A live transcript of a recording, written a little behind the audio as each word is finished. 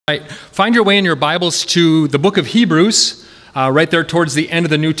Right. Find your way in your Bibles to the book of Hebrews, right there towards the end of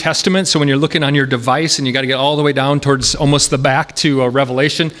the New Testament. So when you're looking on your device and you got to get all the way down towards almost the back to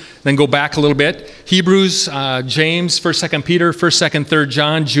Revelation, then go back a little bit. Hebrews, James, 1st, 2nd Peter, 1st, 2nd, 3rd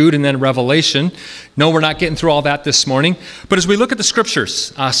John, Jude, and then Revelation. No, we're not getting through all that this morning. But as we look at the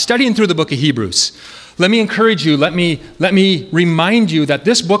scriptures, studying through the book of Hebrews, let me encourage you, let me remind you that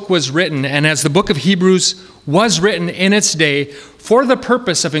this book was written, and as the book of Hebrews was written in its day, for the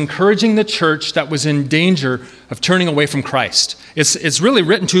purpose of encouraging the church that was in danger of turning away from Christ. It's really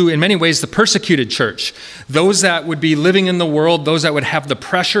written to, in many ways, the persecuted church. Those that would be living in the world, those that would have the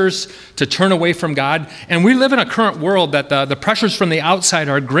pressures to turn away from God. And we live in a current world that the pressures from the outside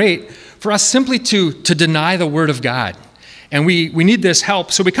are great for us simply to deny the word of God. And we need this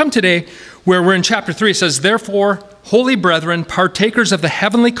help. So we come today where we're in chapter 3. It says, "Therefore, holy brethren, partakers of the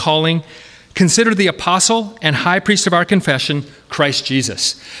heavenly calling, consider the apostle and high priest of our confession, Christ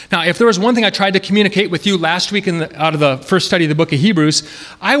Jesus." Now, if there was one thing I tried to communicate with you last week out of the first study of the book of Hebrews,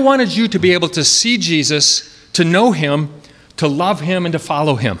 I wanted you to be able to see Jesus, to know him, to love him, and to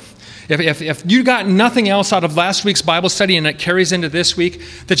follow him. If you got nothing else out of last week's Bible study and it carries into this week,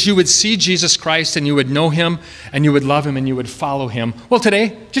 that you would see Jesus Christ and you would know him and you would love him and you would follow him. Well,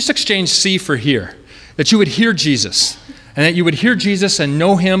 today, just exchange see for hear. That you would hear Jesus. And that you would hear Jesus and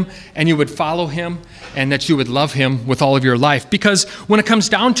know him, and you would follow him, and that you would love him with all of your life. Because when it comes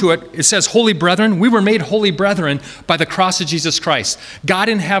down to it, it says, holy brethren, we were made holy brethren by the cross of Jesus Christ. God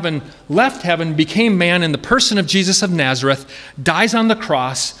in heaven left heaven, became man in the person of Jesus of Nazareth, dies on the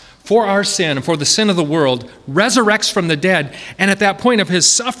cross for our sin and for the sin of the world, resurrects from the dead, and at that point of his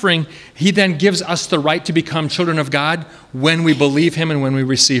suffering, he then gives us the right to become children of God when we believe him and when we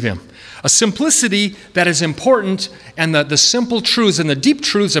receive him. A simplicity that is important, and the simple truths and the deep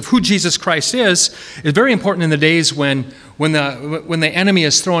truths of who Jesus Christ is very important in the days when the enemy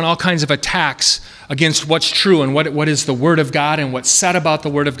is throwing all kinds of attacks against what's true and what is the Word of God and what's said about the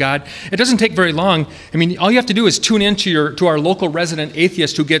Word of God. It doesn't take very long. I mean, all you have to do is tune in to our local resident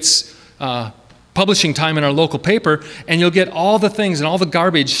atheist who gets publishing time in our local paper, and you'll get all the things and all the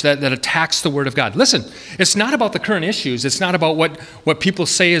garbage that attacks the Word of God. Listen, it's not about the current issues. It's not about what people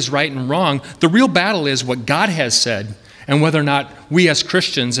say is right and wrong. The real battle is what God has said and whether or not we as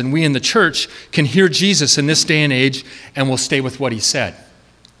Christians and we in the church can hear Jesus in this day and age and will stay with what he said.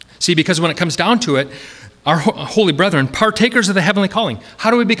 See, because when it comes down to it, our holy brethren, partakers of the heavenly calling. How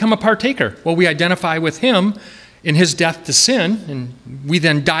do we become a partaker? Well, we identify with him in his death to sin, and we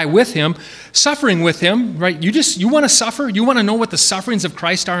then die with him, suffering with him, right? You want to suffer? You want to know what the sufferings of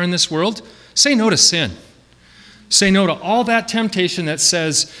Christ are in this world? Say no to sin. Say no to all that temptation that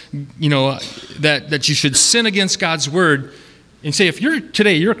says, that you should sin against God's word. And say, if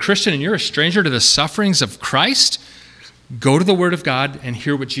you're a Christian and you're a stranger to the sufferings of Christ, go to the Word of God and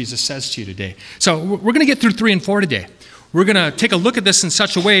hear what Jesus says to you today. So we're going to get through 3 and 4 today. We're going to take a look at this in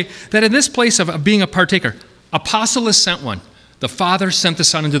such a way that in this place of being a partaker, apostle is sent one. The Father sent the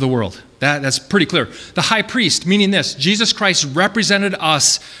Son into the world. That's pretty clear. The high priest, meaning this, Jesus Christ represented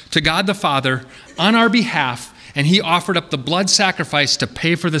us to God the Father on our behalf, and he offered up the blood sacrifice to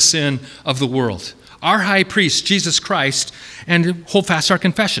pay for the sin of the world. Our high priest, Jesus Christ, and hold fast our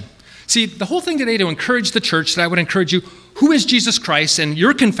confession. See, the whole thing today to encourage the church, that I would encourage you, who is Jesus Christ, and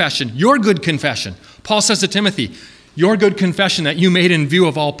your confession, your good confession. Paul says to Timothy, your good confession that you made in view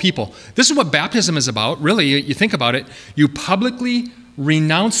of all people. This is what baptism is about, really. You think about it. You publicly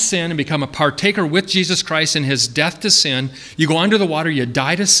renounce sin and become a partaker with Jesus Christ in his death to sin. You go under the water, you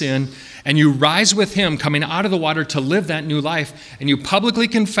die to sin, and you rise with him coming out of the water to live that new life, and you publicly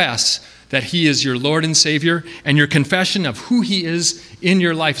confess that he is your Lord and Savior, and your confession of who he is in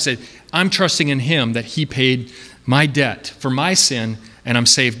your life. Say, I'm trusting in him that he paid my debt for my sin, and I'm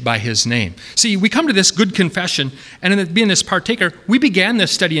saved by his name. See, we come to this good confession, and in being this partaker, we began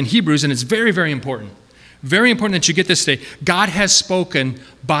this study in Hebrews, and it's very, very important. Very important that you get this today. God has spoken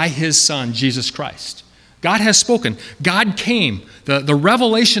by his Son, Jesus Christ. God has spoken. God came. The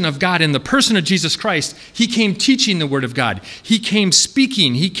revelation of God in the person of Jesus Christ, he came teaching the Word of God. He came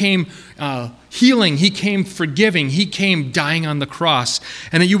speaking. He came healing. He came forgiving. He came dying on the cross.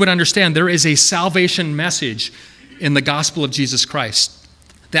 And that you would understand there is a salvation message in the gospel of Jesus Christ.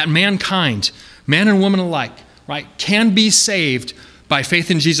 That mankind, man and woman alike, right, can be saved by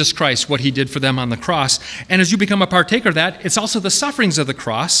faith in Jesus Christ, what he did for them on the cross. And as you become a partaker of that, it's also the sufferings of the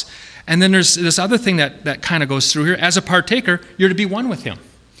cross. And then there's this other thing that kind of goes through here. As a partaker, you're to be one with him.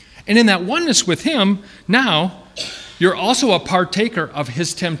 And in that oneness with him, now, you're also a partaker of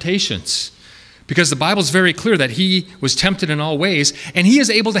his temptations. Because the Bible's very clear that he was tempted in all ways, and he is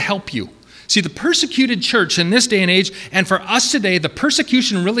able to help you. See, the persecuted church in this day and age, and for us today, the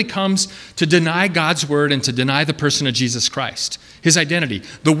persecution really comes to deny God's word and to deny the person of Jesus Christ, his identity.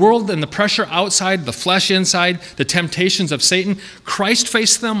 The world and the pressure outside, the flesh inside, the temptations of Satan, Christ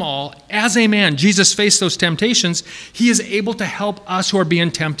faced them all. As a man, Jesus faced those temptations. He is able to help us who are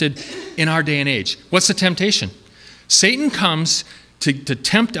being tempted in our day and age. What's the temptation? Satan comes to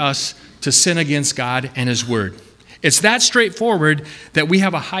tempt us to sin against God and his word. It's that straightforward that we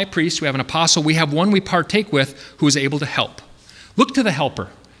have a high priest, we have an apostle, we have one we partake with who is able to help. Look to the helper.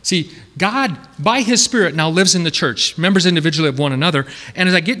 See, God, by his Spirit, now lives in the church, members individually of one another. And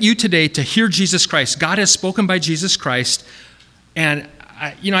as I get you today to hear Jesus Christ, God has spoken by Jesus Christ. And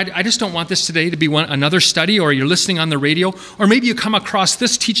I just don't want this today to be another study, or you're listening on the radio, or maybe you come across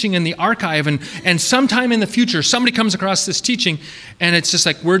this teaching in the archive, and sometime in the future, somebody comes across this teaching, and it's just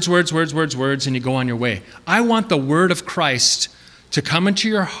like words, and you go on your way. I want the word of Christ to come into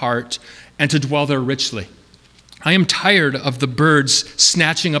your heart and to dwell there richly. I am tired of the birds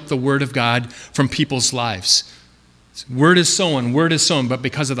snatching up the word of God from people's lives. Word is sown, but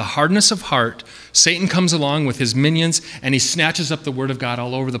because of the hardness of heart, Satan comes along with his minions and he snatches up the word of God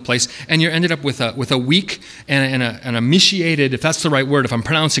all over the place, and you're ended up with a weak and an emaciated, if that's the right word, if I'm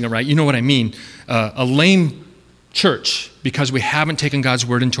pronouncing it right, you know what I mean, a lame church, because we haven't taken God's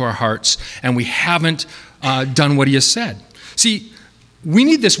word into our hearts and we haven't done what he has said. See, we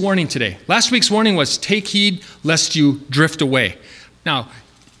need this warning today. Last week's warning was take heed lest you drift away. Now,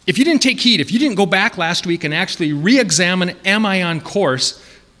 if you didn't take heed, if you didn't go back last week and actually re-examine, am I on course,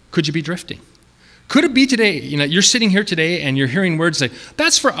 could you be drifting? Could it be today, you're sitting here today and you're hearing words like,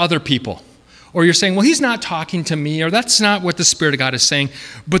 that's for other people. Or you're saying, well, he's not talking to me, or that's not what the Spirit of God is saying.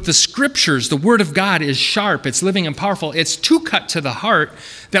 But the Scriptures, the Word of God is sharp, it's living and powerful. It's too cut to the heart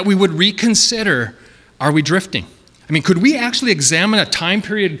that we would reconsider, are we drifting? I mean, could we actually examine a time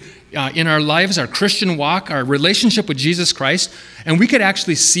period in our lives, our Christian walk, our relationship with Jesus Christ, and we could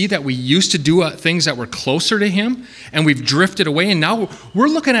actually see that we used to do things that were closer to him, and we've drifted away, and now we're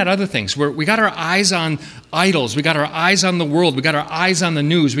looking at other things. We got our eyes on idols, we got our eyes on the world, we got our eyes on the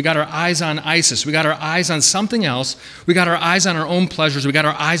news, we got our eyes on ISIS, we got our eyes on something else, we got our eyes on our own pleasures, we got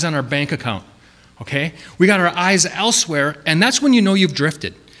our eyes on our bank account, okay? We got our eyes elsewhere, and that's when you know you've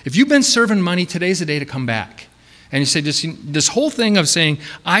drifted. If you've been serving money, today's the day to come back. And you say, this whole thing of saying,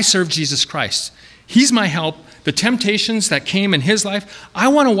 I serve Jesus Christ. He's my help. The temptations that came in his life, I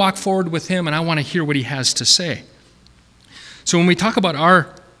want to walk forward with him, and I want to hear what he has to say. So when we talk about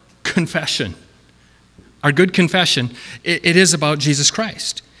our confession, our good confession, it is about Jesus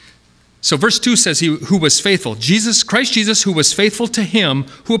Christ. So verse 2 says, he who was faithful, Christ Jesus, who was faithful to him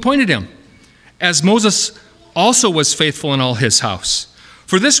who appointed him, as Moses also was faithful in all his house.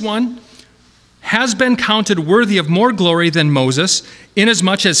 For this one has been counted worthy of more glory than Moses,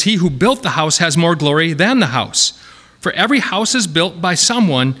 inasmuch as he who built the house has more glory than the house. For every house is built by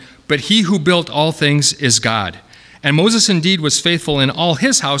someone, but he who built all things is God. And Moses indeed was faithful in all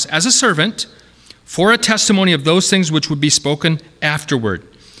his house as a servant, for a testimony of those things which would be spoken afterward.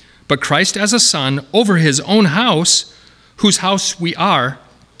 But Christ as a son over his own house, whose house we are,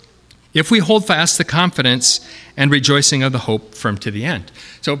 if we hold fast the confidence and rejoicing of the hope firm to the end.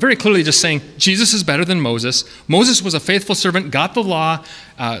 So very clearly just saying Jesus is better than Moses. Moses was a faithful servant, got the law,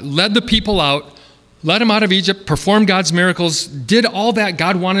 led the people out, led them out of Egypt, performed God's miracles, did all that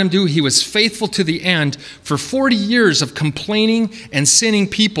God wanted him to do. He was faithful to the end. For 40 years of complaining and sinning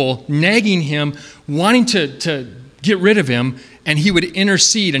people, nagging him, wanting to get rid of him, and he would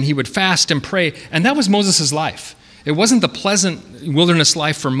intercede and he would fast and pray. And that was Moses' life. It wasn't the pleasant wilderness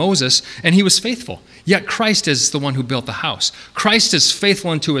life for Moses, and he was faithful. Yet Christ is the one who built the house. Christ is faithful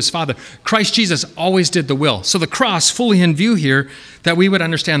unto his Father. Christ Jesus always did the will. So the cross, fully in view here, that we would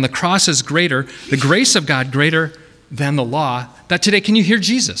understand the cross is greater, the grace of God greater than the law, that today, can you hear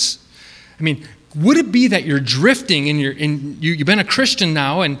Jesus? I mean, would it be that you're drifting you've been a Christian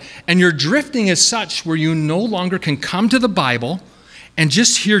now, and you're drifting as such where you no longer can come to the Bible and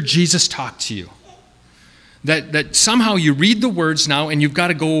just hear Jesus talk to you? That somehow you read the words now and you've got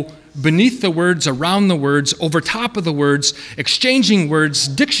to go beneath the words, around the words, over top of the words, exchanging words,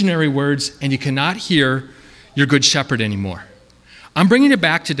 dictionary words, and you cannot hear your good shepherd anymore. I'm bringing it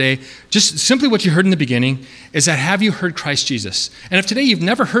back today, just simply what you heard in the beginning, is that have you heard Christ Jesus? And if today you've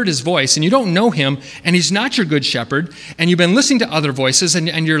never heard his voice and you don't know him and he's not your good shepherd and you've been listening to other voices and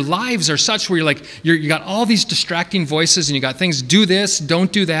your lives are such where you got all these distracting voices and you got things, do this,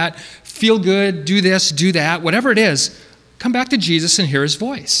 don't do that, feel good, do this, do that, whatever it is, come back to Jesus and hear his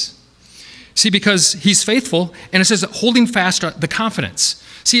voice. See, because he's faithful, and it says holding fast the confidence.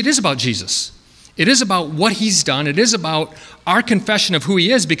 See, it is about Jesus. It is about what he's done. It is about our confession of who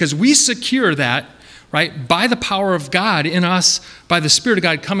he is, because we secure that, right, by the power of God in us, by the Spirit of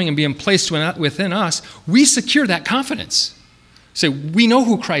God coming and being placed within us. We secure that confidence. So we know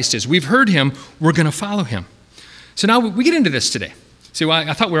who Christ is. We've heard him. We're going to follow him. So now we get into this today. See, well,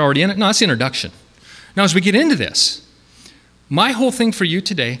 I thought we were already in it. No, that's the introduction. Now, as we get into this, my whole thing for you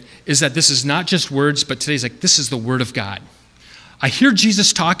today is that this is not just words, but today's like, this is the Word of God. I hear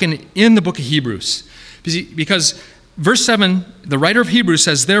Jesus talking in the book of Hebrews, because verse 7, the writer of Hebrews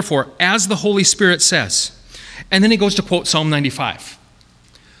says, therefore, as the Holy Spirit says. And then he goes to quote Psalm 95.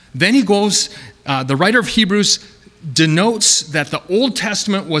 Then he goes, the writer of Hebrews denotes that the Old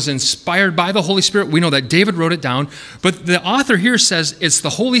Testament was inspired by the Holy Spirit. We know that David wrote it down, but the author here says it's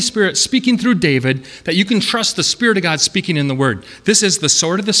the Holy Spirit speaking through David, that you can trust the Spirit of God speaking in the Word. This is the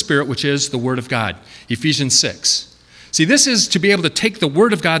sword of the Spirit, which is the Word of God, Ephesians 6. See, this is to be able to take the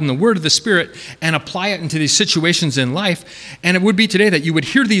Word of God and the Word of the Spirit and apply it into these situations in life. And it would be today that you would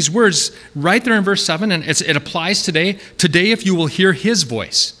hear these words right there in verse 7, and it applies today. Today, if you will hear his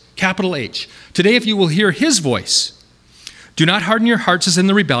voice, capital H. Today, if you will hear his voice, do not harden your hearts as in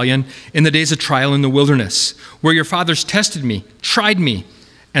the rebellion in the days of trial in the wilderness, where your fathers tested me, tried me,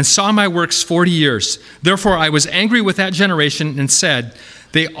 and saw my works 40 years. Therefore, I was angry with that generation and said,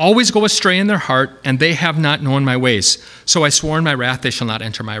 they always go astray in their heart, and they have not known my ways. So I swore in my wrath, they shall not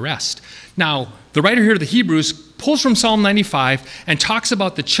enter my rest. Now, the writer here of the Hebrews pulls from Psalm 95 and talks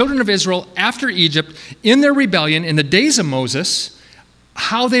about the children of Israel after Egypt in their rebellion in the days of Moses,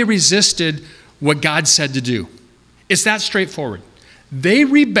 how they resisted what God said to do. It's that straightforward. They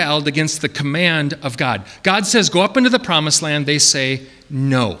rebelled against the command of God. God says, go up into the promised land. They say,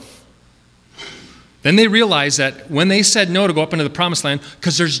 no. Then they realize that when they said no to go up into the promised land,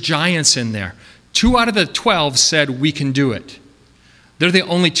 because there's giants in there, 2 out of the 12 said, we can do it. They're the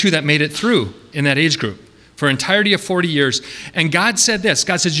only 2 that made it through in that age group for an entirety of 40 years. And God said this.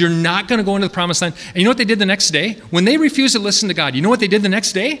 God says, you're not going to go into the promised land. And you know what they did the next day? When they refused to listen to God, you know what they did the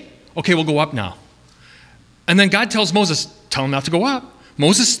next day? Okay, we'll go up now. And then God tells Moses, tell them not to go up.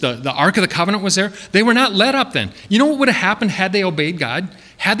 Moses, the Ark of the Covenant was there. They were not led up then. You know what would have happened had they obeyed God?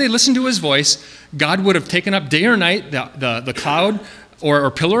 Had they listened to his voice, God would have taken up day or night the cloud or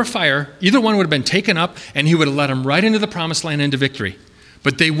pillar of fire. Either one would have been taken up, and he would have led them right into the promised land, into victory.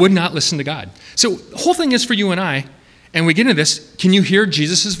 But they would not listen to God. So the whole thing is for you and I, and we get into this, can you hear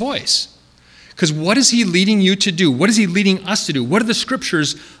Jesus' voice? Because what is he leading you to do? What is he leading us to do? What are the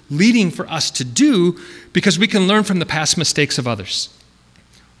scriptures leading for us to do? Because we can learn from the past mistakes of others.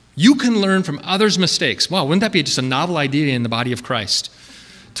 You can learn from others' mistakes. Wow, wouldn't that be just a novel idea in the body of Christ?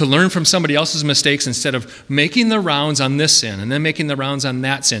 To learn from somebody else's mistakes instead of making the rounds on this sin and then making the rounds on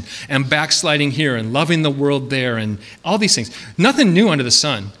that sin and backsliding here and loving the world there and all these things. Nothing new under the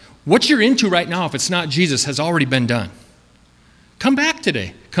sun. What you're into right now, if it's not Jesus, has already been done. Come back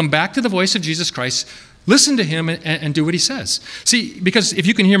today. Come back to the voice of Jesus Christ. Listen to him and do what he says. See, because if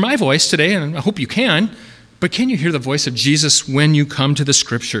you can hear my voice today, and I hope you can, but can you hear the voice of Jesus when you come to the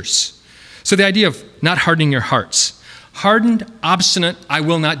scriptures? So the idea of not hardening your hearts. Hardened, obstinate, I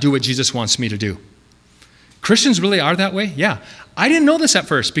will not do what Jesus wants me to do. Christians really are that way? Yeah. I didn't know this at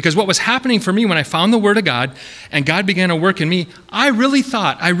first, because what was happening for me when I found the Word of God and God began to work in me, I really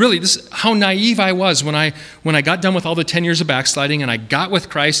thought, this is how naive I was when I got done with all the 10 years of backsliding and I got with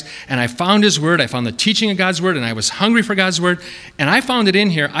Christ and I found his Word, I found the teaching of God's Word, and I was hungry for God's Word, and I found it in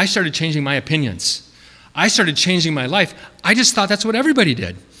here. I started changing my opinions. I started changing my life. I just thought that's what everybody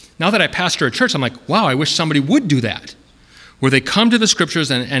did. Now that I pastor a church, I'm like, wow, I wish somebody would do that, where they come to the scriptures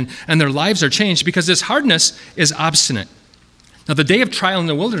and their lives are changed, because this hardness is obstinate. Now, the day of trial in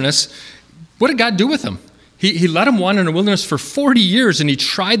the wilderness, what did God do with them? He let them wander in the wilderness for 40 years, and he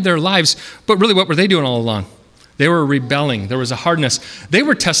tried their lives. But really, what were they doing all along? They were rebelling. There was a hardness. They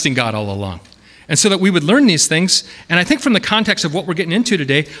were testing God all along. And so that we would learn these things, and I think from the context of what we're getting into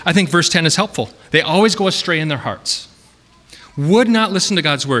today, I think verse 10 is helpful. They always go astray in their hearts. Would not listen to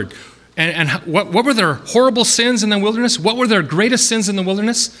God's word. And what were their horrible sins in the wilderness? What were their greatest sins in the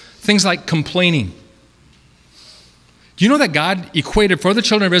wilderness? Things like complaining. Do you know that God equated for the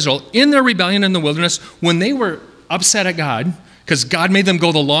children of Israel in their rebellion in the wilderness, when they were upset at God, because God made them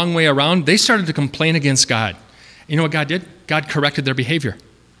go the long way around, they started to complain against God. You know what God did? God corrected their behavior.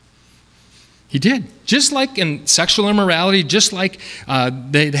 He did. Just like in sexual immorality, just like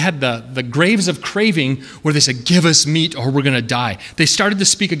they had the graves of craving where they said, give us meat or we're going to die. They started to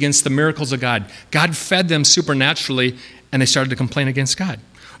speak against the miracles of God. God fed them supernaturally, and they started to complain against God.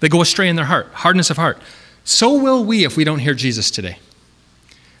 They go astray in their heart, hardness of heart. So will we if we don't hear Jesus today.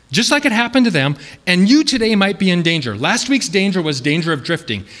 Just like it happened to them, and you today might be in danger. Last week's danger was danger of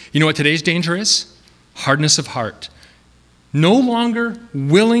drifting. You know what today's danger is? hardness of heart. No longer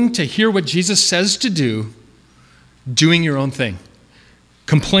willing to hear what Jesus says to do, doing your own thing.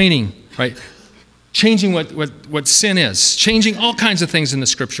 Complaining, right? Changing what sin is. Changing all kinds of things in the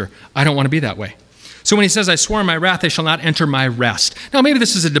Scripture. I don't want to be that way. So when he says, I swore in my wrath, they shall not enter my rest. Now, maybe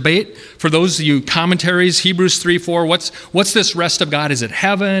this is a debate for those of you commentaries, Hebrews 3:4. What's this rest of God? Is it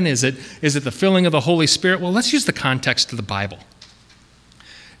heaven? Is it the filling of the Holy Spirit? Well, let's use the context of the Bible.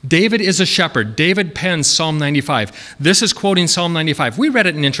 David is a shepherd. David pens Psalm 95. This is quoting Psalm 95. We read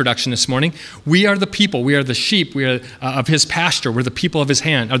it in introduction this morning. We are the people. We are the sheep. We are of his pasture. We're the people of his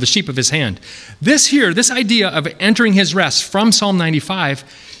hand, or the sheep of his hand. This idea of entering his rest from Psalm 95,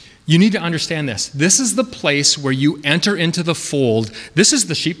 you need to understand this. This is the place where you enter into the fold. This is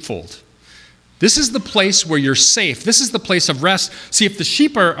the sheepfold. This is the place where you're safe. This is the place of rest. See, if the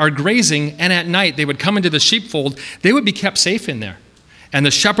sheep are grazing and at night they would come into the sheepfold, they would be kept safe in there. And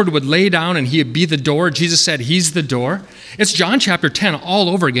the shepherd would lay down and he would be the door. Jesus said he's the door. It's John chapter 10 all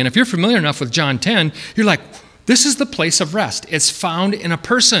over again. If you're familiar enough with John 10, you're like, this is the place of rest. It's found in a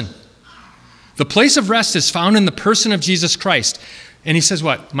person. The place of rest is found in the person of Jesus Christ. And he says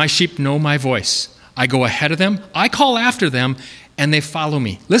what? My sheep know my voice. I go ahead of them. I call after them and they follow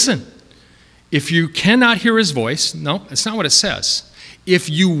me. Listen, if you cannot hear his voice, no, that's not what it says. If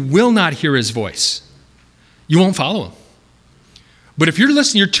you will not hear his voice, you won't follow him. But if you're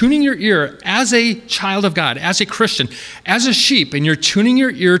listening, you're tuning your ear as a child of God, as a Christian, as a sheep, and you're tuning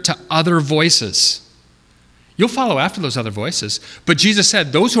your ear to other voices, you'll follow after those other voices. But Jesus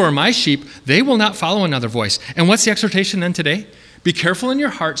said, those who are my sheep, they will not follow another voice. And what's the exhortation then today? Be careful in your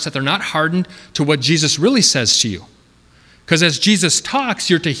hearts that they're not hardened to what Jesus really says to you. Because as Jesus talks,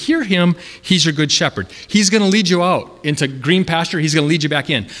 you're to hear him. He's your good shepherd. He's going to lead you out into green pasture. He's going to lead you back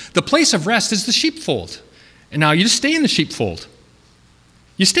in. The place of rest is the sheepfold. And now you just stay in the sheepfold.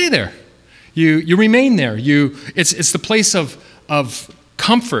 You stay there. You remain there. It's the place of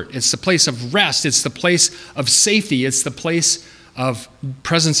comfort. It's the place of rest. It's the place of safety. It's the place of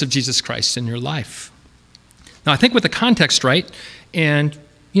presence of Jesus Christ in your life. Now, I think with the context right, and,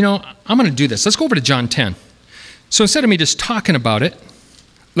 I'm going to do this. Let's go over to John 10. So instead of me just talking about it,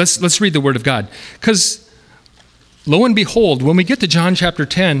 let's read the Word of God. Because, lo and behold, when we get to John chapter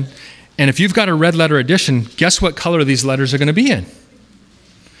 10, and if you've got a red letter edition, guess what color these letters are going to be in?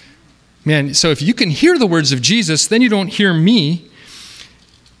 Man, so if you can hear the words of Jesus, then you don't hear me.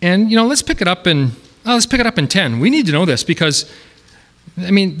 And, let's pick it up in 10. We need to know this because,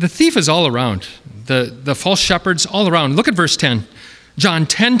 the thief is all around. The false shepherds all around. Look at verse 10. John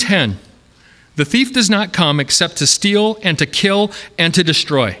 10:10. The thief does not come except to steal and to kill and to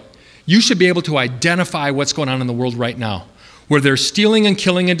destroy. You should be able to identify what's going on in the world right now. Where there's stealing and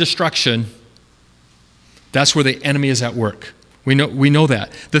killing and destruction, that's where the enemy is at work. We know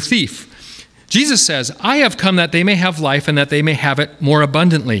that. The thief. Jesus says, I have come that they may have life and that they may have it more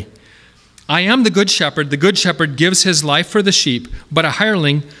abundantly. I am the good shepherd. The good shepherd gives his life for the sheep, but a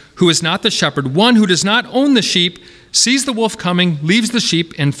hireling who is not the shepherd, one who does not own the sheep, sees the wolf coming, leaves the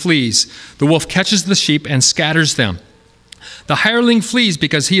sheep, and flees. The wolf catches the sheep and scatters them. The hireling flees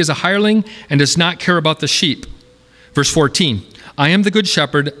because he is a hireling and does not care about the sheep. Verse 14, I am the good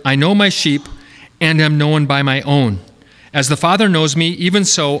shepherd. I know my sheep and am known by my own. As the Father knows me, even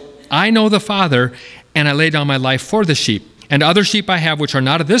so I know the Father, and I lay down my life for the sheep. And other sheep I have which are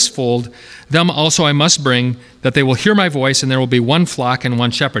not of this fold, them also I must bring, that they will hear my voice, and there will be one flock and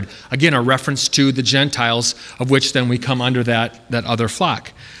one shepherd. Again, a reference to the Gentiles, of which then we come under that other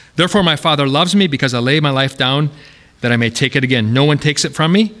flock. Therefore my Father loves me, because I lay my life down, that I may take it again. No one takes it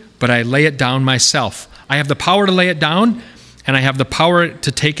from me, but I lay it down myself. I have the power to lay it down, and I have the power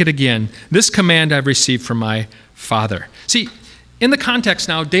to take it again. This command I've received from my Father. See, in the context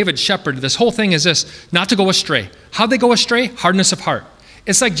now, David shepherded. This whole thing is this, not to go astray. How'd they go astray? Hardness of heart.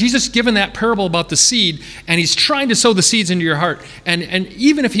 It's like Jesus given that parable about the seed, and he's trying to sow the seeds into your heart. And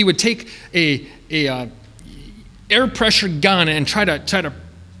even if he would take a air pressure gun and try to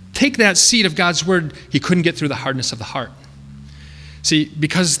take that seed of God's word, he couldn't get through the hardness of the heart. See,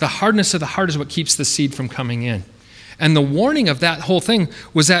 because the hardness of the heart is what keeps the seed from coming in. And the warning of that whole thing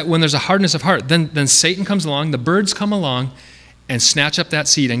was that when there's a hardness of heart, then Satan comes along, the birds come along, and snatch up that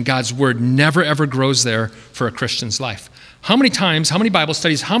seed, and God's word never, ever grows there for a Christian's life. How many times, how many Bible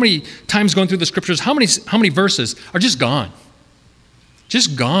studies, how many times going through the scriptures, how many verses are just gone?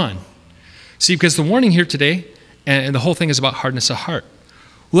 Just gone. See, because the warning here today, and the whole thing is about hardness of heart.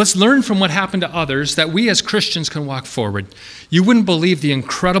 Let's learn from what happened to others that we as Christians can walk forward. You wouldn't believe the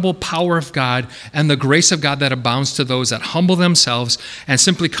incredible power of God and the grace of God that abounds to those that humble themselves and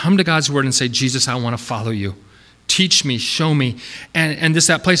simply come to God's word and say, Jesus, I want to follow you. teach me, show me. And just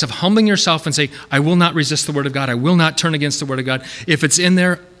that place of humbling yourself and say, I will not resist the word of God. I will not turn against the word of God. If it's in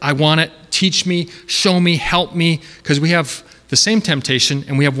there, I want it. Teach me, show me, help me, because we have the same temptation,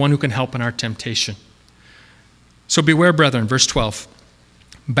 and we have one who can help in our temptation. So beware, brethren, verse 12.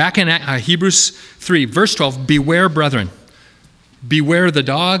 Back in Hebrews 3, verse 12, beware, brethren. Beware the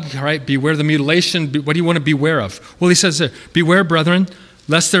dog, all right? Beware the mutilation. What do you want to beware of? Well, he says there, beware, brethren,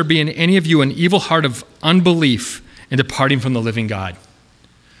 lest there be in any of you an evil heart of unbelief in departing from the living God.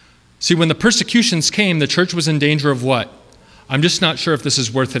 See, when the persecutions came, the church was in danger of what? I'm just not sure if this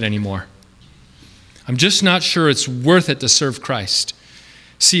is worth it anymore. I'm just not sure it's worth it to serve Christ.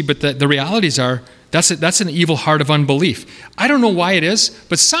 See, but the realities are, that's an evil heart of unbelief. I don't know why it is,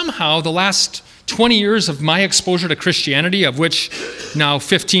 but somehow the last 20 years of my exposure to Christianity, of which now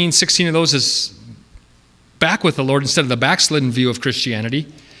 15, 16 of those is back with the Lord instead of the backslidden view of Christianity,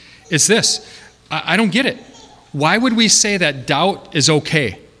 is this. I don't get it. Why would we say that doubt is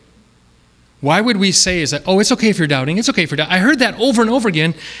okay? Why would we say is that, oh, it's okay if you're doubting. It's okay if you're doubting. I heard that over and over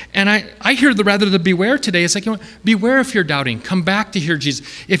again, and I hear rather the beware today. It's like, you know, beware if you're doubting. Come back to hear Jesus.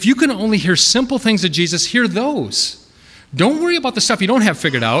 If you can only hear simple things of Jesus, hear those. Don't worry about the stuff you don't have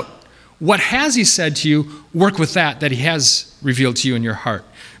figured out. What has he said to you? Work with that he has revealed to you in your heart.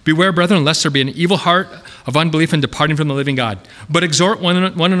 Beware, brethren, lest there be an evil heart of unbelief in departing from the living God. But exhort one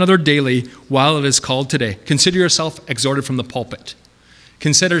another daily while it is called today. Consider yourself exhorted from the pulpit.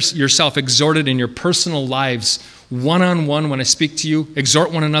 Consider yourself exhorted in your personal lives, one-on-one when I speak to you.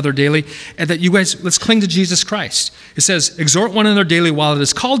 Exhort one another daily. And that you guys, let's cling to Jesus Christ. It says, exhort one another daily while it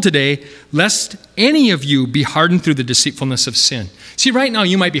is called today, lest any of you be hardened through the deceitfulness of sin. See, right now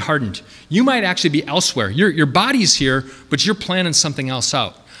you might be hardened. You might actually be elsewhere. Your body's here, but you're planning something else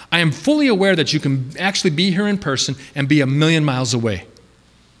out. I am fully aware that you can actually be here in person and be 1,000,000 miles away.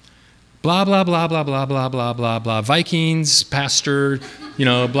 Blah, blah, blah, blah, blah, blah, blah, blah, blah. Vikings, pastor,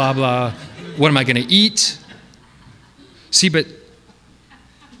 blah, blah. What am I going to eat? See, but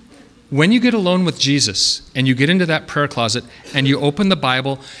when you get alone with Jesus and you get into that prayer closet and you open the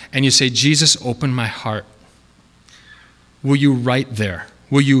Bible and you say, Jesus, open my heart. Will you write there?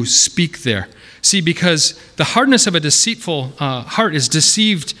 Will you speak there? See, because the hardness of a deceitful heart is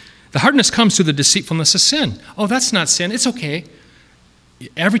deceived. The hardness comes through the deceitfulness of sin. Oh, that's not sin. It's okay.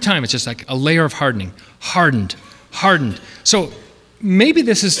 Every time it's just like a layer of hardening. Hardened. So maybe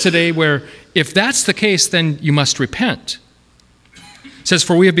this is today where if that's the case, then you must repent. It says,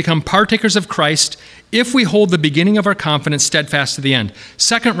 for we have become partakers of Christ if we hold the beginning of our confidence steadfast to the end.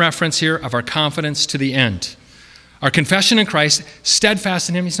 Second reference here of our confidence to the end. Our confession in Christ, steadfast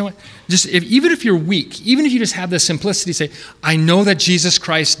in him. You know what? Even if you're weak, even if you just have the simplicity, say, I know that Jesus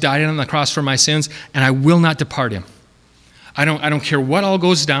Christ died on the cross for my sins, and I will not depart him. I don't care what all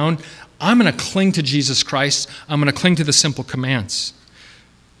goes down. I'm going to cling to Jesus Christ. I'm going to cling to the simple commands.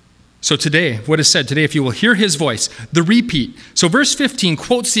 So today, what is said? Today, if you will hear his voice, the repeat. So verse 15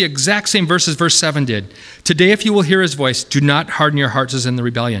 quotes the exact same verse as verse 7 did. Today, if you will hear his voice, do not harden your hearts as in the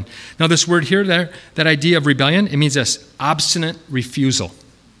rebellion. Now this word here, that idea of rebellion, it means this, obstinate refusal.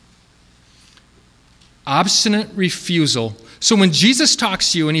 Obstinate refusal. So when Jesus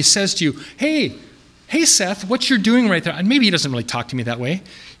talks to you and he says to you, hey Seth, what you're doing right there, and maybe he doesn't really talk to me that way.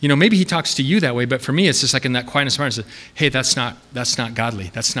 Maybe he talks to you that way, but for me, it's just like in that quietness of heart, says, hey, that's not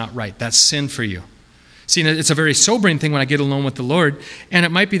godly. That's not right. That's sin for you. See, it's a very sobering thing when I get alone with the Lord, and it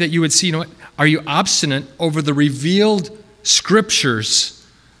might be that you would see, are you obstinate over the revealed scriptures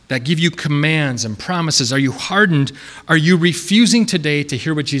that give you commands and promises? Are you hardened? Are you refusing today to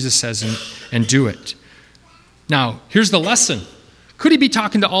hear what Jesus says and do it? Now, here's the lesson. Could he be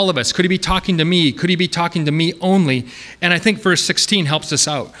talking to all of us? Could he be talking to me? Could he be talking to me only? And I think verse 16 helps us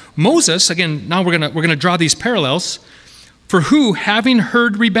out. Moses, again, now we're going to draw these parallels. For who, having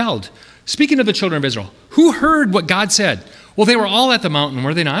heard, rebelled? Speaking of the children of Israel, who heard what God said? Well, they were all at the mountain,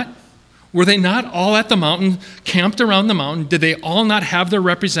 were they not? Were they not all at the mountain, camped around the mountain? Did they all not have their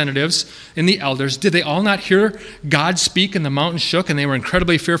representatives and the elders? Did they all not hear God speak and the mountain shook and they were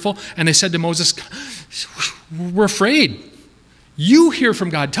incredibly fearful? And they said to Moses, we're afraid. You hear from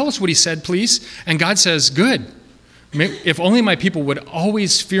God. Tell us what he said, please. And God says, good. If only my people would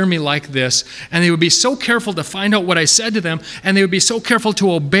always fear me like this, and they would be so careful to find out what I said to them, and they would be so careful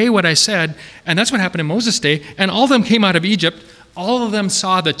to obey what I said. And that's what happened in Moses' day. And all of them came out of Egypt. All of them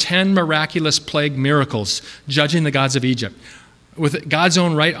saw the 10 miraculous plague miracles, judging the gods of Egypt with God's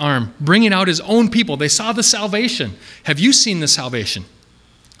own right arm, bringing out his own people. They saw the salvation. Have you seen the salvation?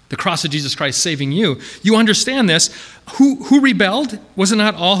 The cross of Jesus Christ saving you. You understand this. Who rebelled? Was it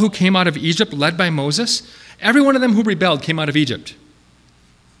not all who came out of Egypt led by Moses? Every one of them who rebelled came out of Egypt.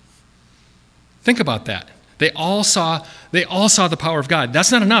 Think about that. They all saw the power of God.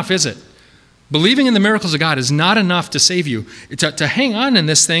 That's not enough, is it? Believing in the miracles of God is not enough to save you. To hang on in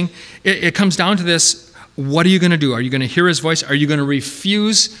this thing, it comes down to this: what are you going to do? Are you going to hear his voice? Are you going to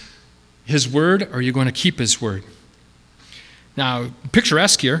refuse his word? Or are you going to keep his word? Now,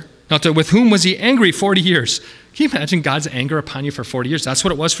 picturesque here. Now, with whom was he angry 40 years? Can you imagine God's anger upon you for 40 years? That's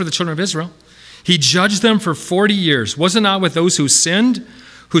what it was for the children of Israel. He judged them for 40 years. Was it not with those who sinned,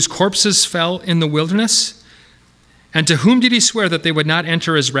 whose corpses fell in the wilderness? And to whom did he swear that they would not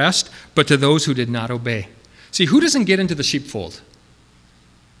enter his rest, but to those who did not obey? See, who doesn't get into the sheepfold?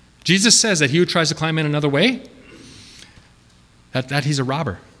 Jesus says that he who tries to climb in another way, that he's a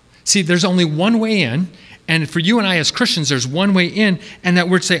robber. See, there's only one way in, and for you and I as Christians, there's one way in, and that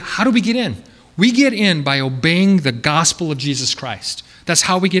we're to say, how do we get in? We get in by obeying the gospel of Jesus Christ. That's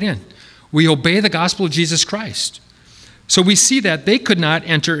how we get in. We obey the gospel of Jesus Christ. So we see that they could not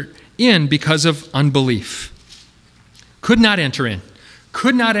enter in because of unbelief. Could not enter in.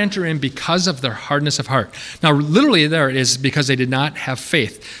 Could not enter in because of their hardness of heart. Now, literally there it is because they did not have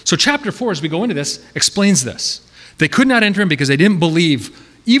faith. So chapter 4, as we go into this, explains this. They could not enter in because they didn't believe.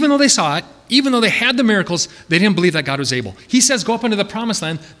 Even though they saw it, even though they had the miracles, they didn't believe that God was able. He says, go up into the promised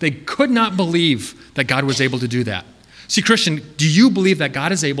land. They could not believe that God was able to do that. See, Christian, do you believe that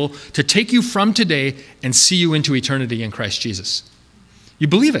God is able to take you from today and see you into eternity in Christ Jesus? You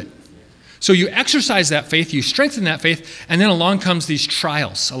believe it. So you exercise that faith, you strengthen that faith, and then along comes these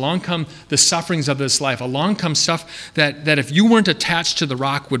trials. Along come the sufferings of this life. Along comes stuff that if you weren't attached to the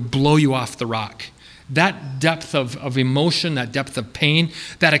rock would blow you off the rock. That depth of emotion, that depth of pain,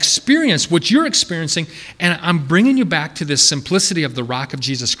 that experience, what you're experiencing, and I'm bringing you back to this simplicity of the rock of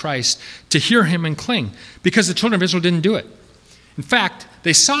Jesus Christ to hear him and cling, because the children of Israel didn't do it. In fact,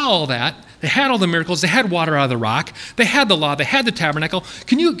 they saw all that. They had all the miracles. They had water out of the rock. They had the law. They had the tabernacle.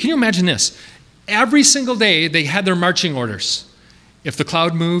 Can you imagine this? Every single day, they had their marching orders. If the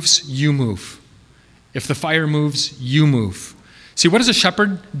cloud moves, you move. If the fire moves, you move. See, what does a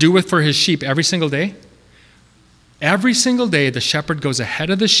shepherd do for his sheep every single day? Every single day, the shepherd goes ahead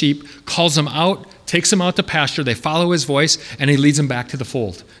of the sheep, calls them out, takes them out to pasture. They follow his voice, and he leads them back to the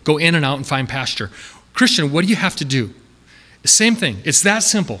fold. Go in and out and find pasture. Christian, what do you have to do? Same thing. It's that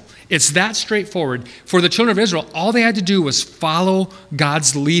simple. It's that straightforward. For the children of Israel, all they had to do was follow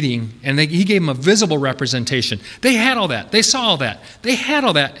God's leading, and he gave them a visible representation. They had all that. They saw all that. They had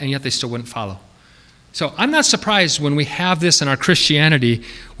all that, and yet they still wouldn't follow. So I'm not surprised when we have this in our Christianity,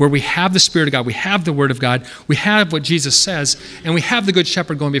 where we have the Spirit of God, we have the Word of God, we have what Jesus says, and we have the Good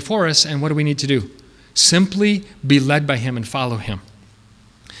Shepherd going before us, and what do we need to do? Simply be led by him and follow him.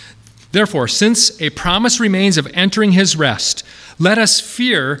 Therefore, since a promise remains of entering his rest, let us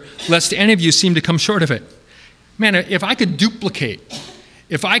fear lest any of you seem to come short of it. Man, if I could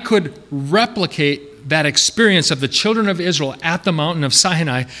replicate that experience of the children of Israel at the mountain of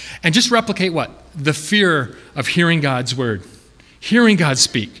Sinai, and just replicate what? The fear of hearing God's word, hearing God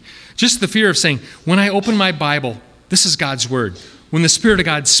speak. Just the fear of saying, when I open my Bible, this is God's word. When the Spirit of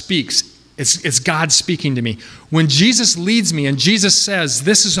God speaks, it's God speaking to me. When Jesus leads me and Jesus says,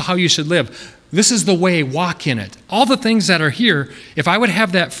 this is how you should live, this is the way, walk in it. All the things that are here, if I would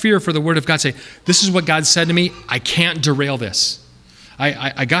have that fear for the word of God, say, this is what God said to me, I can't derail this.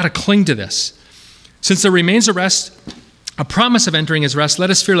 I got to cling to this. Since there remains a promise of entering his rest, let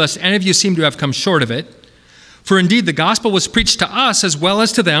us fear lest any of you seem to have come short of it. For indeed the gospel was preached to us as well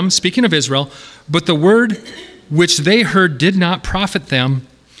as to them, speaking of Israel, but the word which they heard did not profit them,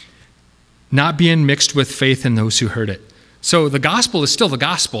 not being mixed with faith in those who heard it. So the gospel is still the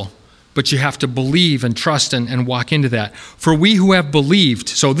gospel, but you have to believe and trust and walk into that. For we who have believed,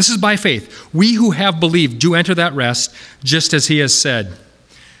 so this is by faith, we who have believed do enter that rest, just as he has said.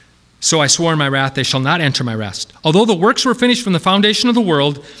 So I swore in my wrath, they shall not enter my rest. Although the works were finished from the foundation of the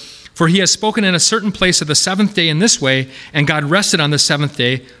world, for he has spoken in a certain place of the seventh day in this way, and God rested on the seventh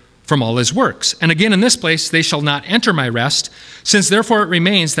day from all his works. And again in this place, they shall not enter my rest, since therefore it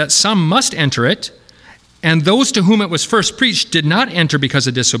remains that some must enter it, and those to whom it was first preached did not enter because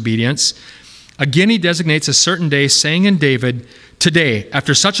of disobedience. Again he designates a certain day, saying in David, today,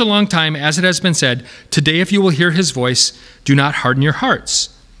 after such a long time as it has been said, today if you will hear his voice, do not harden your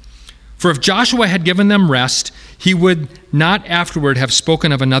hearts. For if Joshua had given them rest, he would not afterward have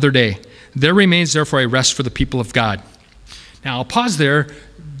spoken of another day. There remains therefore a rest for the people of God. Now I'll pause there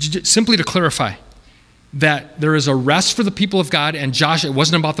simply to clarify that there is a rest for the people of God, and Joshua, it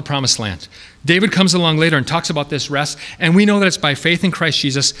wasn't about the promised land. David comes along later and talks about this rest, and we know that it's by faith in Christ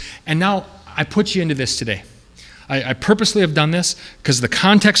Jesus. And now I put you into this today. I purposely have done this because the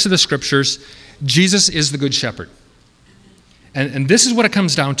context of the scriptures, Jesus is the good shepherd. And this is what it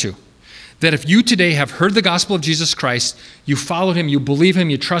comes down to. That if you today have heard the gospel of Jesus Christ, you followed him, you believe him,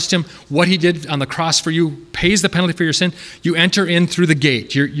 you trust him, what he did on the cross for you pays the penalty for your sin, you enter in through the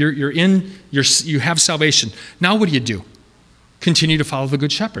gate. You have salvation. Now what do? Continue to follow the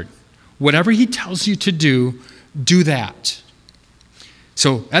Good Shepherd. Whatever he tells you to do that.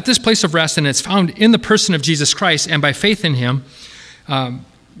 So at this place of rest, and it's found in the person of Jesus Christ, and by faith in him,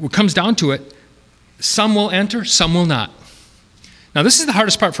 what comes down to it, some will enter, some will not. Now this is the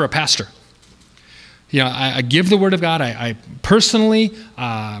hardest part for a pastor. I give the Word of God. I personally,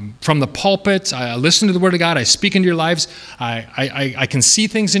 from the pulpit, I listen to the Word of God. I speak into your lives. I can see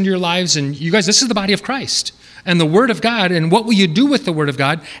things into your lives. And you guys, this is the body of Christ. And the Word of God, and what will you do with the Word of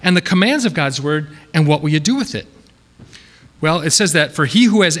God, and the commands of God's Word, and what will you do with it? Well, it says that for he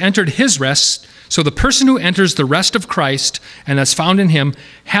who has entered his rest, so the person who enters the rest of Christ, and that's found in him,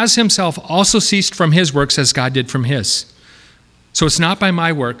 has himself also ceased from his works as God did from his. So it's not by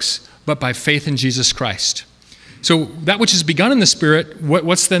my works, but by faith in Jesus Christ. So that which is begun in the Spirit,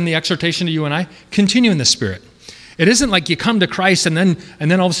 what's then the exhortation to you and I? Continue in the Spirit. It isn't like you come to Christ and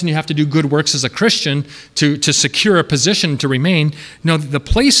then all of a sudden you have to do good works as a Christian to secure a position to remain. No, the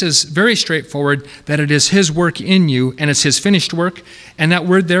place is very straightforward, that it is his work in you, and it's his finished work. And that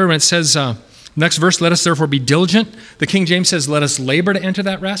word there, when it says, next verse, let us therefore be diligent. The King James says, let us labor to enter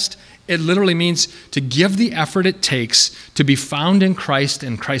that rest. It literally means to give the effort it takes to be found in Christ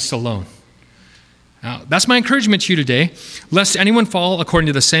and Christ alone. Now, that's my encouragement to you today, lest anyone fall according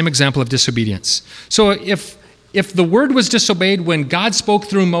to the same example of disobedience. So if the word was disobeyed when God spoke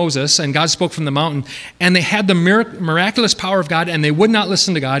through Moses and God spoke from the mountain, and they had the miraculous power of God and they would not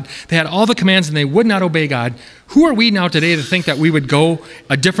listen to God, they had all the commands and they would not obey God, who are we now today to think that we would go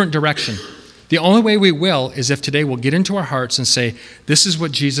a different direction? The only way we will is if today we'll get into our hearts and say, this is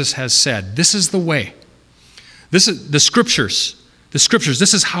what Jesus has said. This is the way. This is the scriptures. The scriptures,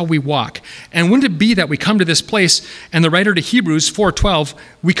 this is how we walk. And wouldn't it be that we come to this place, and the writer to Hebrews 4:12,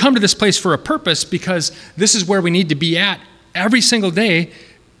 we come to this place for a purpose, because this is where we need to be at every single day,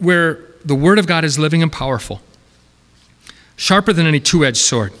 where the Word of God is living and powerful, sharper than any two-edged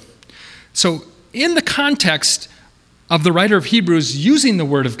sword. So in the context of the writer of Hebrews using the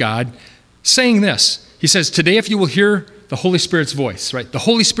Word of God, saying this, he says, today if you will hear the Holy Spirit's voice, right? The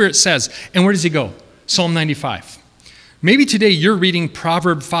Holy Spirit says, and where does he go? Psalm 95. Maybe today you're reading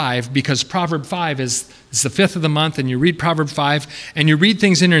Proverb 5 because Proverb 5 is the 5th of the month, and you read Proverb 5 and you read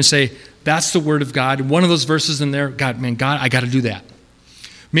things in there and say, that's the Word of God. One of those verses in there, God, I got to do that.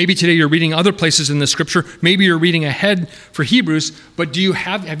 Maybe today you're reading other places in the scripture. Maybe you're reading ahead for Hebrews, but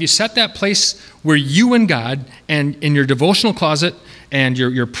have you set that place where you and God, and in your devotional closet and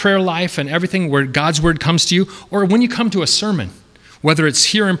your prayer life and everything, where God's Word comes to you, or when you come to a sermon? Whether it's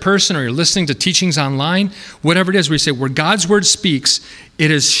here in person or you're listening to teachings online, whatever it is, where you say, where God's Word speaks,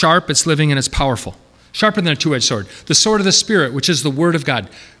 it is sharp, it's living, and it's powerful. Sharper than a two-edged sword. The sword of the Spirit, which is the Word of God,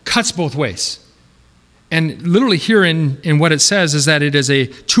 cuts both ways. And literally here in what it says is that it is a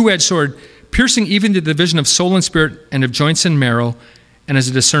two-edged sword, piercing even to the division of soul and spirit and of joints and marrow, and is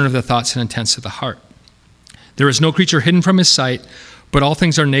a discerner of the thoughts and intents of the heart. There is no creature hidden from his sight, but all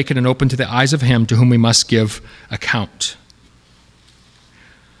things are naked and open to the eyes of him to whom we must give account.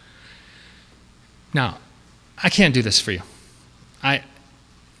 Now, I can't do this for you. I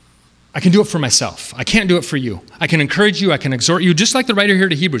can do it for myself. I can't do it for you. I can encourage you. I can exhort you, just like the writer here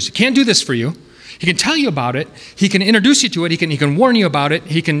to Hebrews. He can't do this for you. He can tell you about it. He can introduce you to it. He can warn you about it.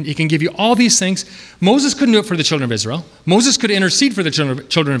 He can give you all these things. Moses couldn't do it for the children of Israel. Moses could intercede for the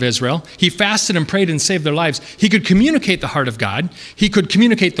children of Israel. He fasted and prayed and saved their lives. He could communicate the heart of God. He could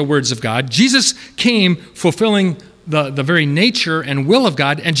communicate the words of God. Jesus came fulfilling the very nature and will of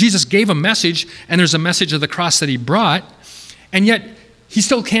God, and Jesus gave a message, and there's a message of the cross that he brought, and yet he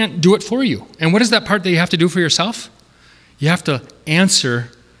still can't do it for you. And what is that part that you have to do for yourself? You have to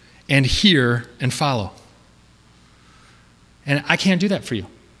answer and hear and follow. And I can't do that for you.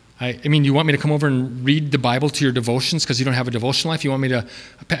 I mean, you want me to come over and read the Bible to your devotions because you don't have a devotional life? You want me to,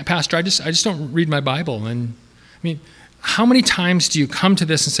 Pastor, I just don't read my Bible. And I mean, how many times do you come to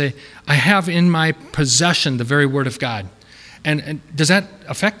this and say, I have in my possession the very Word of God? And does that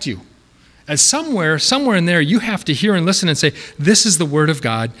affect you? As somewhere in there, you have to hear and listen and say, this is the Word of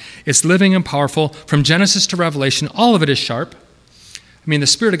God. It's living and powerful. From Genesis to Revelation, all of it is sharp. I mean, the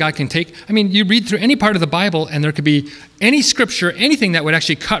Spirit of God can take, you read through any part of the Bible, and there could be any scripture, anything that would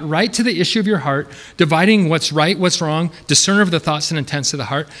actually cut right to the issue of your heart, dividing what's right, what's wrong, discerner of the thoughts and intents of the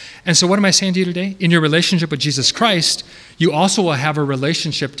heart. And so what am I saying to you today? In your relationship with Jesus Christ, you also will have a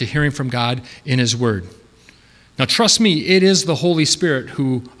relationship to hearing from God in His Word. Now, trust me, it is the Holy Spirit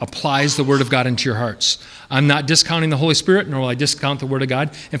who applies the Word of God into your hearts. I'm not discounting the Holy Spirit, nor will I discount the Word of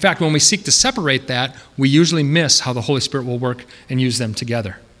God. In fact, when we seek to separate that, we usually miss how the Holy Spirit will work and use them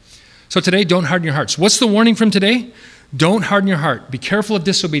together. So today, don't harden your hearts. What's the warning from today? Don't harden your heart. Be careful of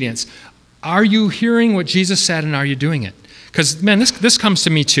disobedience. Are you hearing what Jesus said, and are you doing it? Because, man, this comes to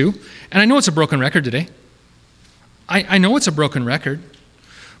me too, and I know it's a broken record today. I know it's a broken record,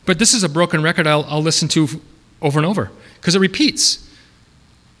 but this is a broken record I'll listen to over and over, because it repeats.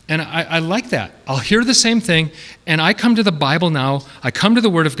 And I like that. I'll hear the same thing, and I come to the Bible now, I come to the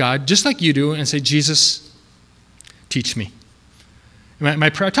Word of God, just like you do, and say, Jesus, teach me. My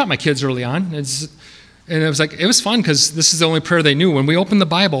prayer, I taught my kids early on, and it was fun, because this is the only prayer they knew. When we opened the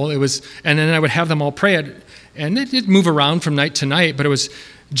Bible, and then I would have them all pray it, and it did move around from night to night, but it was,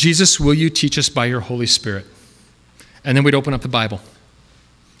 Jesus, will you teach us by your Holy Spirit? And then we'd open up the Bible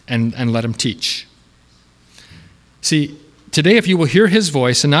and let him teach. See, today, if you will hear his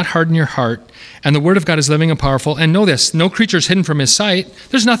voice and not harden your heart, and the Word of God is living and powerful, and know this, no creature is hidden from his sight.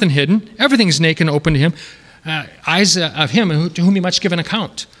 There's nothing hidden. Everything is naked and open to him. Eyes of him to whom he must give an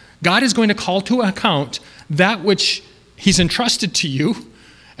account. God is going to call to account that which he's entrusted to you.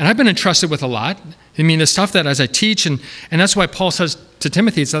 And I've been entrusted with a lot. I mean, the stuff that as I teach, and that's why Paul says to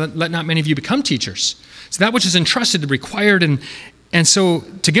Timothy, it's let not many of you become teachers. So that which is entrusted, required, and so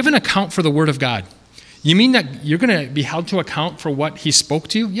to give an account for the Word of God. You mean that you're going to be held to account for what he spoke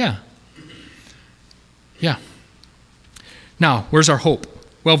to you? Yeah. Yeah. Now, where's our hope?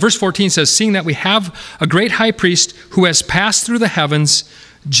 Well, verse 14 says, seeing that we have a great high priest who has passed through the heavens,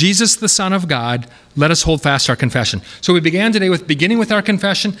 Jesus, the Son of God, let us hold fast our confession. So we began today beginning with our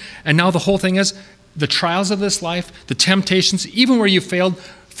confession, and now the whole thing is the trials of this life, the temptations, even where you failed,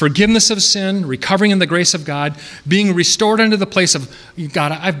 forgiveness of sin, recovering in the grace of God, being restored into the place of,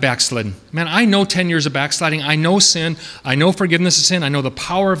 God, I've backslidden. Man, I know 10 years of backsliding. I know sin. I know forgiveness of sin. I know the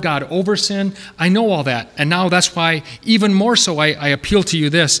power of God over sin. I know all that. And now that's why, even more so, I appeal to you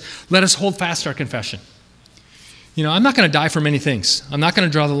this. Let us hold fast our confession. You know, I'm not going to die for many things. I'm not going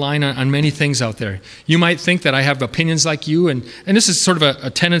to draw the line on many things out there. You might think that I have opinions like you, and this is sort of a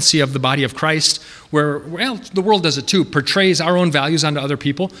tendency of the body of Christ where, well, the world does it too, portrays our own values onto other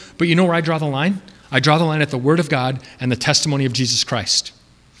people. But you know where I draw the line? I draw the line at the Word of God and the testimony of Jesus Christ.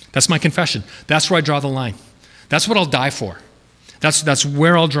 That's my confession. That's where I draw the line. That's what I'll die for. That's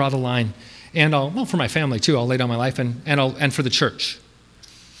where I'll draw the line. And for my family too, I'll lay down my life and for the church.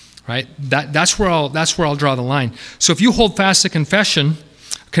 Right? That's where I'll draw the line. So if you hold fast the confession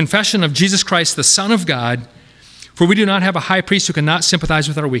of Jesus Christ, the Son of God, for we do not have a high priest who cannot sympathize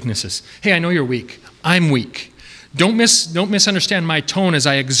with our weaknesses. Hey, I know you're weak. I'm weak. Don't misunderstand my tone as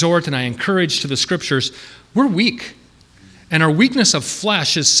I exhort and I encourage to the Scriptures. We're weak. And our weakness of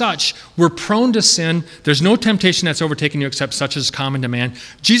flesh is such, we're prone to sin. There's no temptation that's overtaken you except such as is common to man.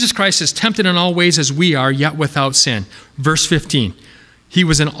 Jesus Christ is tempted in all ways as we are, yet without sin. Verse 15. He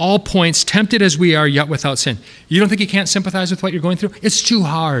was in all points tempted as we are, yet without sin. You don't think he can't sympathize with what you're going through? It's too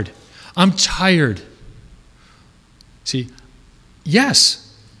hard. I'm tired. See,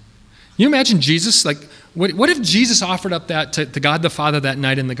 yes. You imagine Jesus, like, what if Jesus offered up that to God the Father that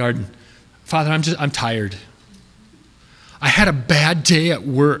night in the garden? Father, I'm tired. I had a bad day at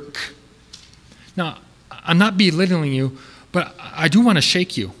work. Now, I'm not belittling you, but I do want to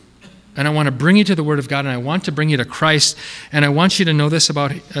shake you. And I want to bring you to the Word of God, and I want to bring you to Christ, and I want you to know this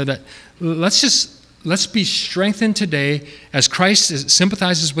about that. Let's be strengthened today as Christ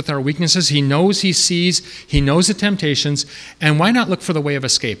sympathizes with our weaknesses. He knows, he sees, he knows the temptations, and why not look for the way of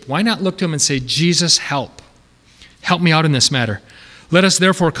escape? Why not look to him and say, Jesus, help. Help me out in this matter. Let us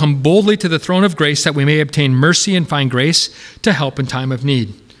therefore come boldly to the throne of grace that we may obtain mercy and find grace to help in time of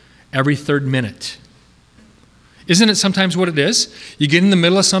need. Every third minute. Isn't it sometimes what it is? You get in the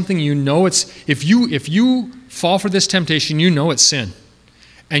middle of something, you know it's, if you fall for this temptation, you know it's sin.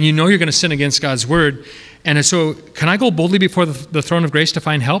 And you know you're going to sin against God's word. And so, can I go boldly before the throne of grace to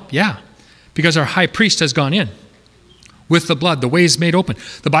find help? Yeah. Because our high priest has gone in. With the blood, the way is made open.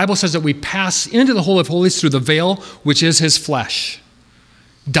 The Bible says that we pass into the Holy of Holies through the veil, which is his flesh.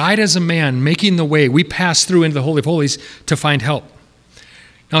 Died as a man, making the way. We pass through into the Holy of Holies to find help.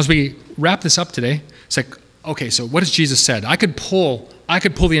 Now, as we wrap this up today, it's like, okay, so what has Jesus said? I could pull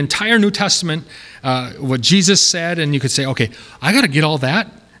the entire New Testament, what Jesus said, and you could say, okay, I got to get all that.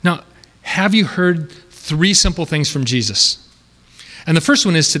 Now, have you heard 3 simple things from Jesus? And the first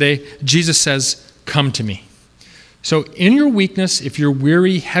one is today, Jesus says, come to me. So in your weakness, if you're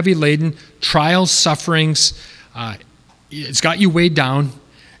weary, heavy laden, trials, sufferings, it's got you weighed down,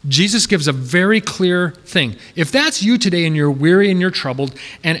 Jesus gives a very clear thing. If that's you today and you're weary and you're troubled,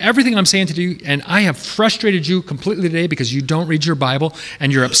 and everything I'm saying to you, and I have frustrated you completely today because you don't read your Bible,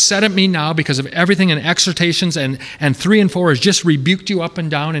 and you're upset at me now because of everything and exhortations, and 3 and 4 has just rebuked you up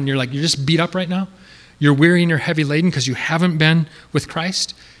and down, and you're just beat up right now. You're weary and you're heavy laden because you haven't been with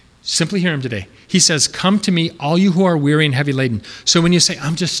Christ. Simply hear him today. He says, come to me, all you who are weary and heavy laden. So when you say,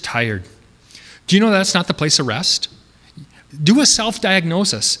 I'm just tired, do you know that's not the place of rest? Do a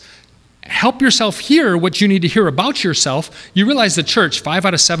self-diagnosis. Help yourself hear what you need to hear about yourself. You realize the church, 5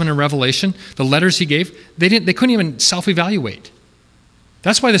 out of 7 in Revelation, the letters he gave, they couldn't even self-evaluate.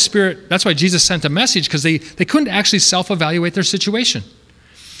 That's why Jesus sent a message, because they couldn't actually self-evaluate their situation.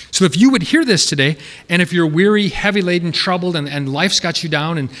 So if you would hear this today, and if you're weary, heavy laden, troubled, and life's got you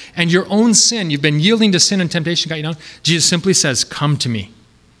down, and your own sin, you've been yielding to sin and temptation got you down, Jesus simply says, come to me.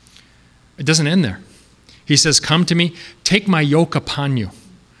 It doesn't end there. He says, come to me, take my yoke upon you,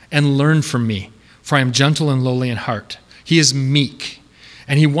 and learn from me, for I am gentle and lowly in heart. He is meek.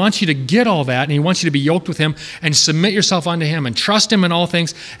 And he wants you to get all that, and he wants you to be yoked with him, and submit yourself unto him, and trust him in all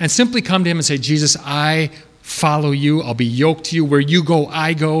things, and simply come to him and say, Jesus, I follow you. I'll be yoked to you. Where you go,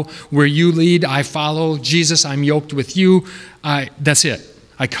 I go. Where you lead, I follow. Jesus, I'm yoked with you. That's it.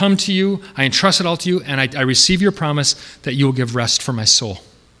 I come to you, I entrust it all to you, and I receive your promise that you will give rest for my soul.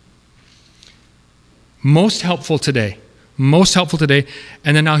 Most helpful today. Most helpful today.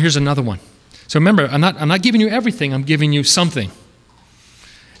 And then now here's another one. So remember, I'm not giving you everything. I'm giving you something.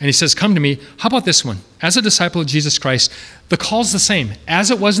 And he says, come to me. How about this one? As a disciple of Jesus Christ, the call's the same. As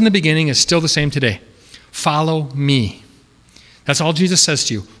it was in the beginning, is still the same today. Follow me. That's all Jesus says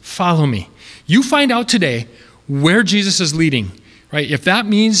to you. Follow me. You find out today where Jesus is leading. Right? If that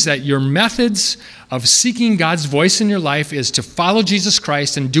means that your methods of seeking God's voice in your life is to follow Jesus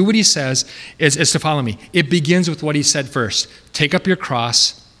Christ and do what he says, is to follow me. It begins with what he said first. Take up your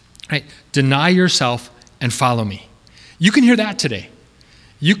cross, right? Deny yourself, and follow me. You can hear that today.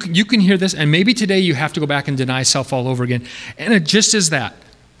 You can hear this, and maybe today you have to go back and deny self all over again. And it just is that.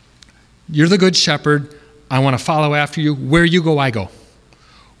 You're the good shepherd. I want to follow after you. Where you go, I go.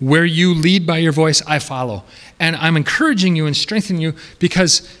 Where you lead by your voice, I follow. And I'm encouraging you and strengthening you,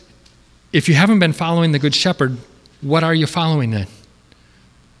 because if you haven't been following the Good Shepherd, what are you following then?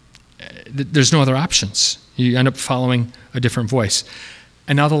 There's no other options. You end up following a different voice.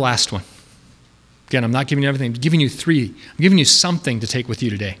 And now the last one. Again, I'm not giving you everything. I'm giving you 3. I'm giving you something to take with you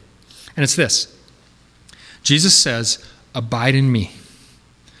today. And it's this. Jesus says, abide in me.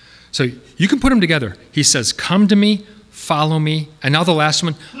 So you can put them together. He says, come to me, follow me, and now the last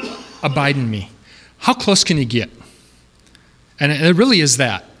one, abide in me. How close can you get? And it really is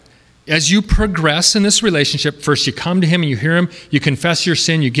that. As you progress in this relationship, first you come to him and you hear him, you confess your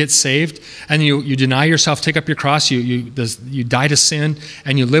sin, you get saved, and you deny yourself, take up your cross, you die to sin,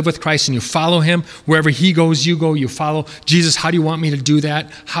 and you live with Christ, and you follow him. Wherever he goes, you go, you follow. Jesus, how do you want me to do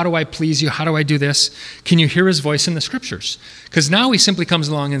that? How do I please you? How do I do this? Can you hear his voice in the scriptures? Because now he simply comes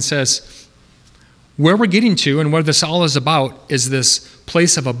along and says, where we're getting to and what this all is about is this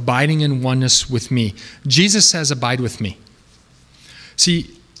place of abiding in oneness with me. Jesus says, abide with me.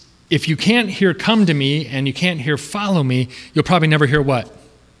 See, if you can't hear come to me and you can't hear follow me, you'll probably never hear what?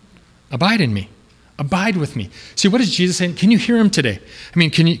 Abide in me. Abide with me. See, what is Jesus saying? Can you hear him today? I mean,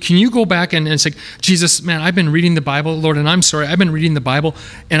 can you go back and say, Jesus, man, I've been reading the Bible, Lord, and I'm sorry, I've been reading the Bible,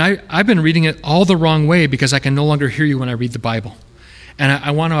 and I've been reading it all the wrong way because I can no longer hear you when I read the Bible. And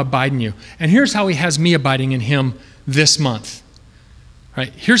I want to abide in you. And here's how he has me abiding in him this month.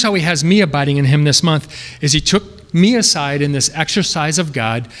 Right? Here's how he has me abiding in him this month, is he took me aside in this exercise of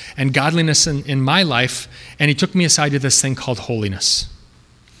God and godliness in my life, and he took me aside to this thing called holiness.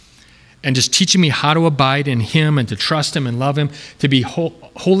 And just teaching me how to abide in him and to trust him and love him, to be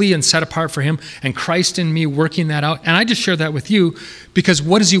holy and set apart for him, and Christ in me working that out. And I just share that with you because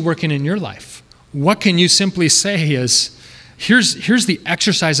what is he working in your life? What can you simply say is, here's the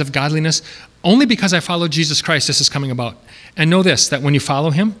exercise of godliness. Only because I follow Jesus Christ, this is coming about. And know this, that when you follow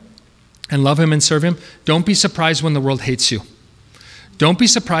him and love him and serve him, don't be surprised when the world hates you. Don't be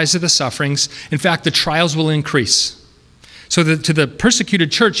surprised at the sufferings. In fact, the trials will increase. So to the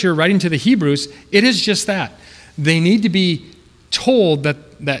persecuted church here, writing to the Hebrews, it is just that. They need to be told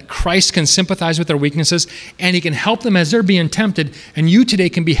that Christ can sympathize with their weaknesses, and he can help them as they're being tempted, and you today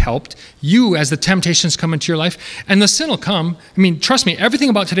can be helped, you as the temptations come into your life, and the sin will come. I mean, trust me, everything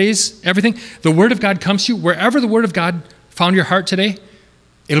about everything, the Word of God comes to you. Wherever the Word of God found your heart today,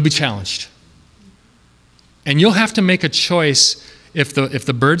 it'll be challenged. And you'll have to make a choice if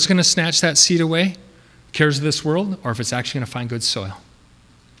the bird's going to snatch that seed away, cares of this world, or if it's actually going to find good soil.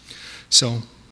 So